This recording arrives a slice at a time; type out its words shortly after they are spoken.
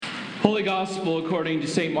Holy Gospel according to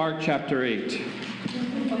St. Mark chapter 8.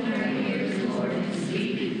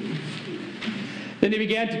 Then he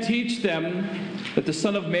began to teach them that the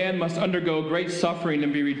Son of Man must undergo great suffering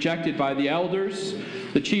and be rejected by the elders,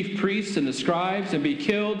 the chief priests, and the scribes, and be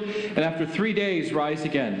killed, and after 3 days rise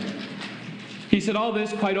again. He said all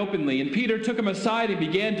this quite openly, and Peter took him aside and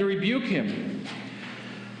began to rebuke him.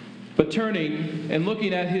 But turning and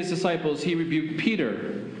looking at his disciples, he rebuked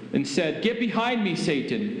Peter and said, "Get behind me,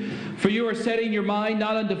 Satan, for you are setting your mind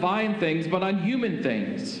not on divine things, but on human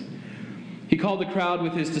things." He called the crowd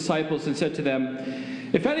with his disciples and said to them,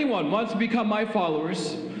 "If anyone wants to become my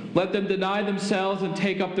followers, let them deny themselves and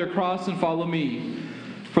take up their cross and follow me.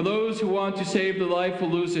 For those who want to save their life will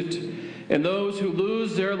lose it, and those who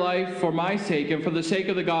lose their life for my sake and for the sake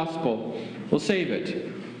of the gospel will save it.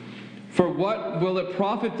 For what will it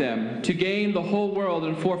profit them to gain the whole world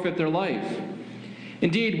and forfeit their life?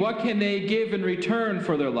 Indeed, what can they give in return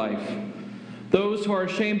for their life? Those who are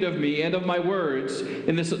ashamed of me and of my words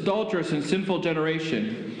in this adulterous and sinful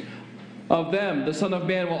generation, of them the Son of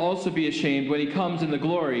Man will also be ashamed when he comes in the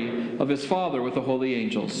glory of his Father with the holy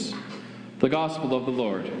angels." The Gospel of the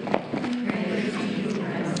Lord.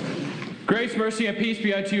 Grace, mercy, and peace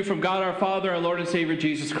be unto you from God our Father and Lord and Savior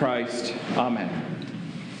Jesus Christ. Amen.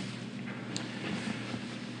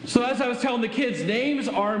 So as I was telling the kids, names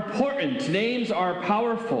are important. Names are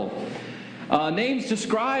powerful. Names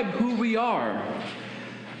describe who we are.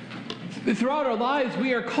 Throughout our lives,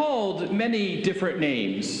 we are called many different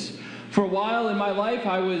names. For a while in my life,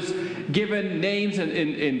 I was given names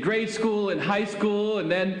in grade school, in high school,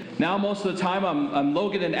 and then now most of the time I'm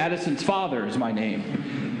Logan and Addison's father is my name.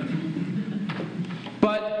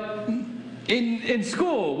 But in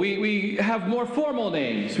school, we have more formal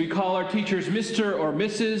names. We call our teachers Mr. or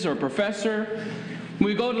Mrs. or Professor. When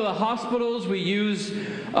we go to the hospitals, we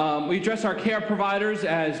address our care providers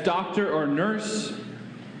as doctor or nurse.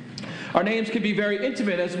 Our names can be very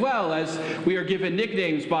intimate as well, as we are given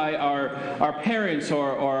nicknames by our parents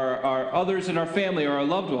or our others in our family or our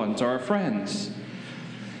loved ones or our friends.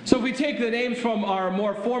 So if we take the names from our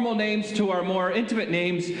more formal names to our more intimate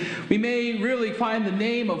names, we may really find the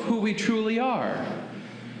name of who we truly are.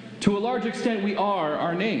 To a large extent, we are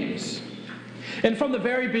our names. And from the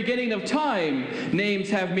very beginning of time, names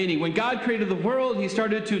have meaning. When God created the world, he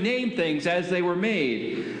started to name things as they were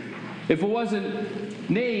made. If it wasn't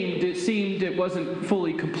named, it seemed it wasn't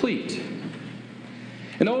fully complete.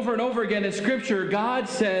 And over again in Scripture, God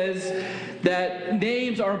says that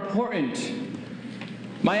names are important.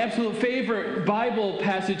 My absolute favorite Bible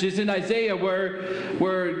passage is in Isaiah where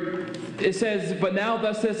it says, "But now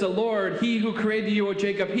thus says the Lord, he who created you, O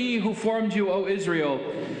Jacob, he who formed you, O Israel,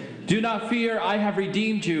 do not fear, I have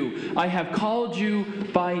redeemed you. I have called you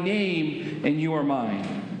by name, and you are mine."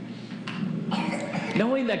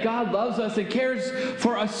 Knowing that God loves us and cares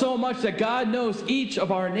for us so much that God knows each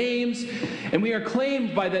of our names, and we are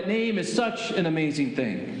claimed by that name is such an amazing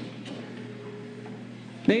thing.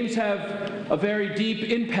 Names have a very deep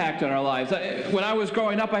impact on our lives. When I was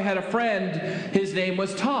growing up, I had a friend, his name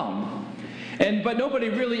was Tom. But nobody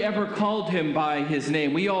really ever called him by his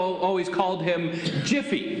name. We all always called him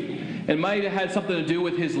Jiffy. It might have had something to do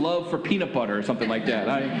with his love for peanut butter or something like that.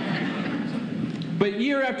 But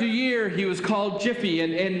year after year, he was called Jiffy,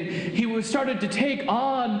 and he started to take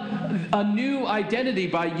on a new identity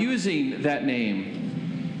by using that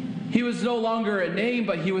name. He was no longer a name,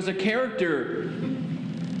 but he was a character.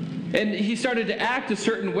 And he started to act a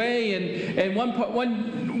certain way, and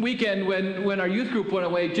one weekend when our youth group went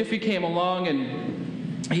away, Jiffy came along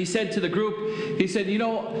and he said to the group, he said,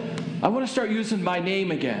 I want to start using my name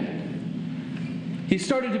again. He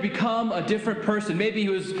started to become a different person. Maybe he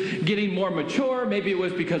was getting more mature, maybe it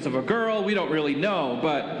was because of a girl, we don't really know,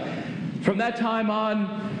 but from that time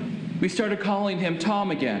on, we started calling him Tom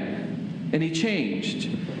again, and he changed.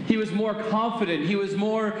 He was more confident, he was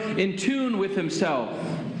more in tune with himself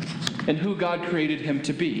and who God created him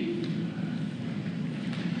to be.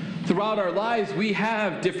 Throughout our lives, we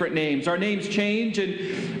have different names. Our names change,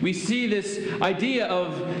 and we see this idea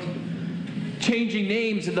of changing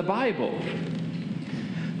names in the Bible.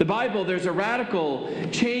 The Bible, there's a radical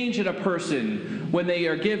change in a person when they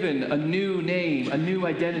are given a new name, a new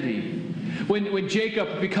identity. When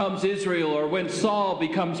Jacob becomes Israel, or when Saul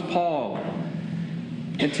becomes Paul.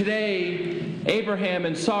 And today, Abraham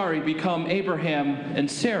and Sarai become Abraham and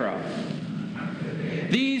Sarah.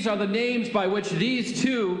 These are the names by which these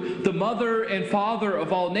two, the mother and father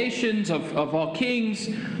of all nations, of all kings,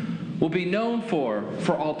 will be known for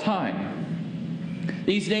all time.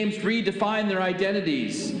 These names redefine their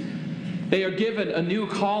identities. They are given a new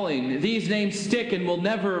calling. These names stick and will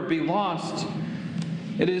never be lost.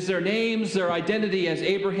 It is their names, their identity as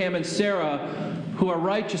Abraham and Sarah, who are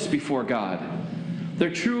righteous before God.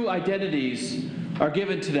 Their true identities are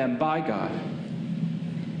given to them by God.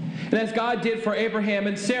 And as God did for Abraham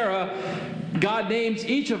and Sarah, God names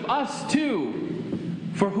each of us too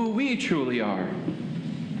for who we truly are.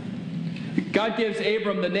 God gives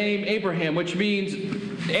Abram the name Abraham, which means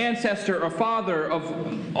ancestor or father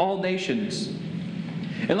of all nations.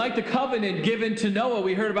 And like the covenant given to Noah,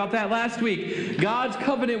 we heard about that last week, God's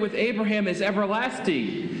covenant with Abraham is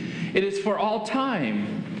everlasting. It is for all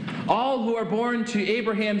time. All who are born to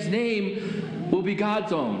Abraham's name will be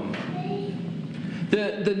God's own.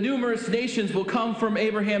 The numerous nations will come from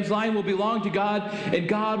Abraham's line, will belong to God, and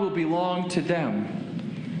God will belong to them.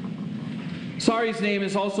 Sarai's name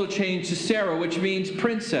is also changed to Sarah, which means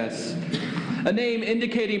princess, a name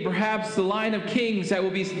indicating perhaps the line of kings that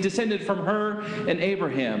will be descended from her and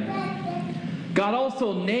Abraham. God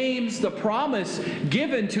also names the promise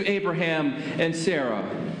given to Abraham and Sarah,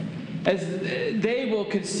 as they will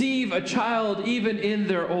conceive a child even in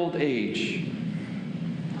their old age.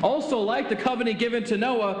 Also, like the covenant given to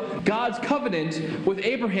Noah, God's covenant with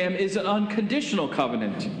Abraham is an unconditional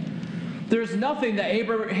covenant. There's nothing that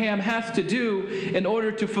Abraham has to do in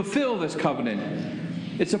order to fulfill this covenant.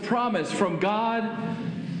 It's a promise from God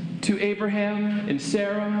to Abraham and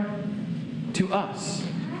Sarah to us.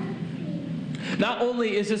 Not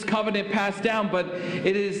only is this covenant passed down, but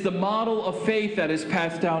it is the model of faith that is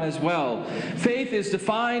passed down as well. Faith is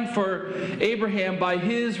defined for Abraham by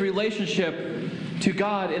his relationship to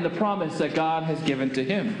God in the promise that God has given to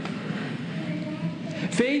him.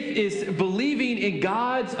 Faith is believing in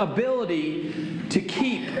God's ability to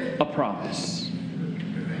keep a promise.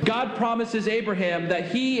 God promises Abraham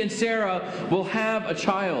that he and Sarah will have a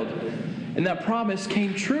child, and that promise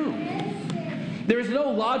came true. There is no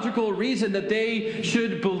logical reason that they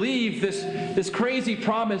should believe this crazy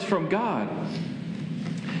promise from God.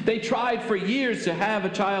 They tried for years to have a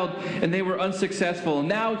child, and they were unsuccessful. And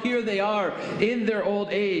now here they are in their old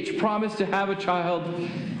age, promised to have a child,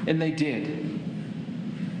 and they did.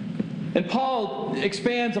 And Paul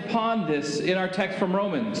expands upon this in our text from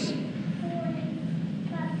Romans.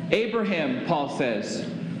 Abraham, Paul says,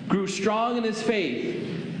 grew strong in his faith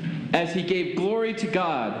as he gave glory to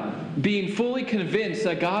God, being fully convinced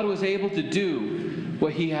that God was able to do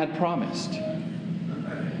what he had promised.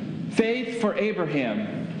 Faith for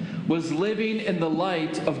Abraham was living in the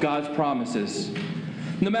light of God's promises.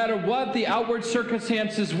 No matter what the outward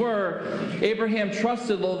circumstances were, Abraham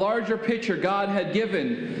trusted the larger picture God had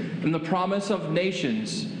given and the promise of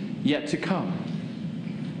nations yet to come.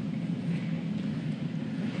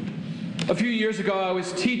 A few years ago, I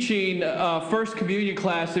was teaching a First Communion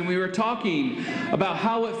class, and we were talking about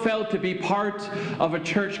how it felt to be part of a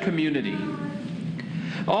church community.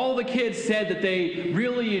 All the kids said that they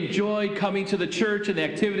really enjoyed coming to the church and the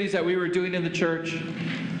activities that we were doing in the church.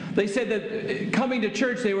 They said that coming to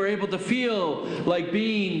church, they were able to feel like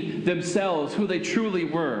being themselves, who they truly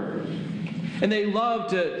were. And they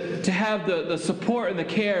loved to have the support and the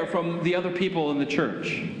care from the other people in the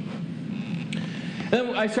church.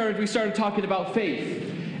 Then we started talking about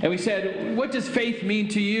faith. And we said, what does faith mean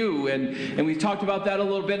to you? And we talked about that a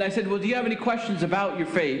little bit. And I said, well, do you have any questions about your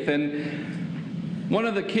faith? And one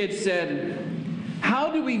of the kids said,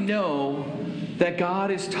 how do we know that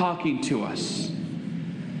God is talking to us?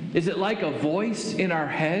 Is it like a voice in our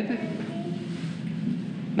head?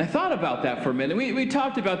 And I thought about that for a minute. We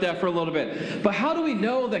talked about that for a little bit. But how do we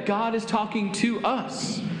know that God is talking to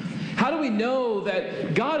us? How do we know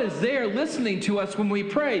that God is there listening to us when we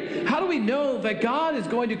pray? How do we know that God is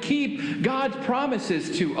going to keep God's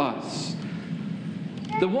promises to us?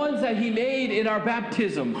 The ones that he made in our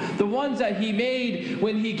baptism, the ones that he made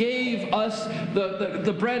when he gave us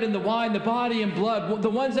the bread and the wine, the body and blood, the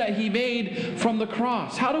ones that he made from the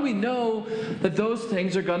cross. How do we know that those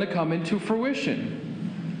things are going to come into fruition?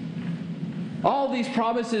 All these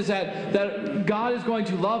promises that God is going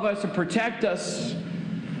to love us and protect us,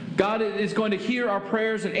 God is going to hear our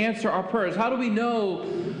prayers and answer our prayers. How do we know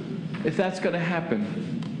if that's going to happen?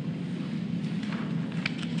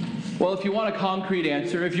 Well, if you want a concrete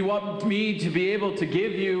answer, if you want me to be able to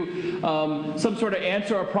give you some sort of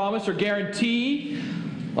answer or promise or guarantee,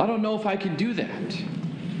 I don't know if I can do that.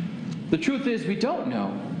 The truth is, we don't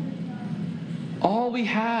know. All we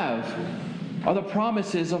have are the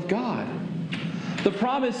promises of God. The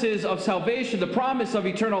promises of salvation, the promise of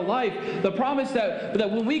eternal life, the promise that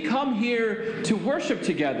when we come here to worship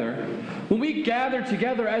together, when we gather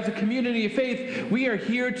together as a community of faith, we are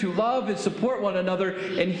here to love and support one another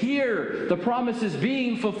and hear the promises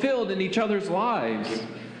being fulfilled in each other's lives.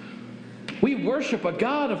 We worship a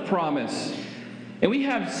God of promise, And we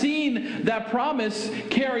have seen that promise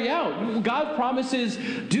carry out. God's promises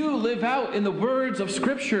do live out in the words of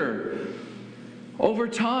Scripture over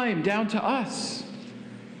time down to us.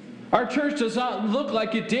 Our church does not look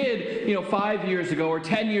like it did, 5 years ago or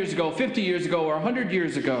 10 years ago, 50 years ago or 100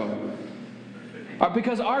 years ago.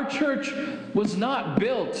 Because our church was not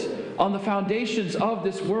built on the foundations of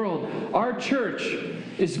this world. Our church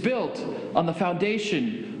is built on the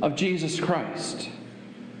foundation of Jesus Christ.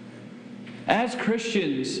 As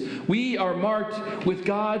Christians, we are marked with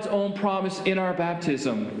God's own promise in our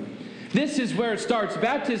baptism. This is where it starts.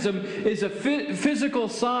 Baptism is a physical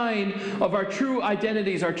sign of our true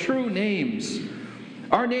identities, our true names.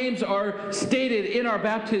 Our names are stated in our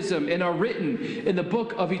baptism and are written in the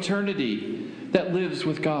book of eternity that lives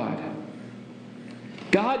with God.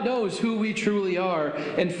 God knows who we truly are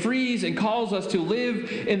and frees and calls us to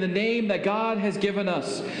live in the name that God has given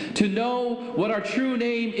us, to know what our true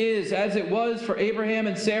name is, as it was for Abraham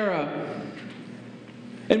and Sarah.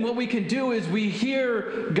 And what we can do is we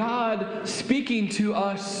hear God speaking to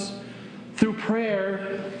us through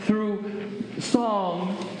prayer, through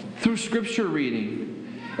song, through scripture reading.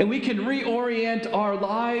 And we can reorient our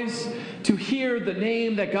lives to hear the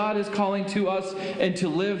name that God is calling to us and to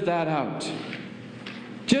live that out.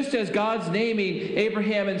 Just as God's naming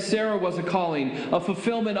Abraham and Sarah was a calling, a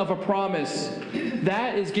fulfillment of a promise,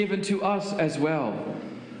 that is given to us as well.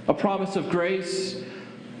 A promise of grace,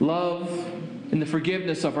 love, and the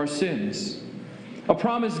forgiveness of our sins. A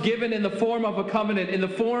promise given in the form of a covenant, in the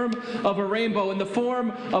form of a rainbow, in the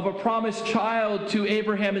form of a promised child to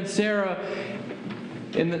Abraham and Sarah,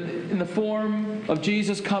 in the form of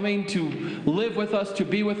Jesus coming to live with us, to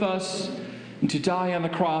be with us, and to die on the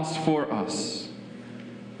cross for us.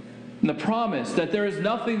 And the promise that there is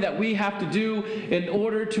nothing that we have to do in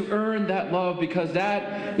order to earn that love, because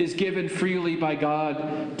that is given freely by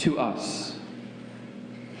God to us.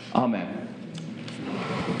 Amen.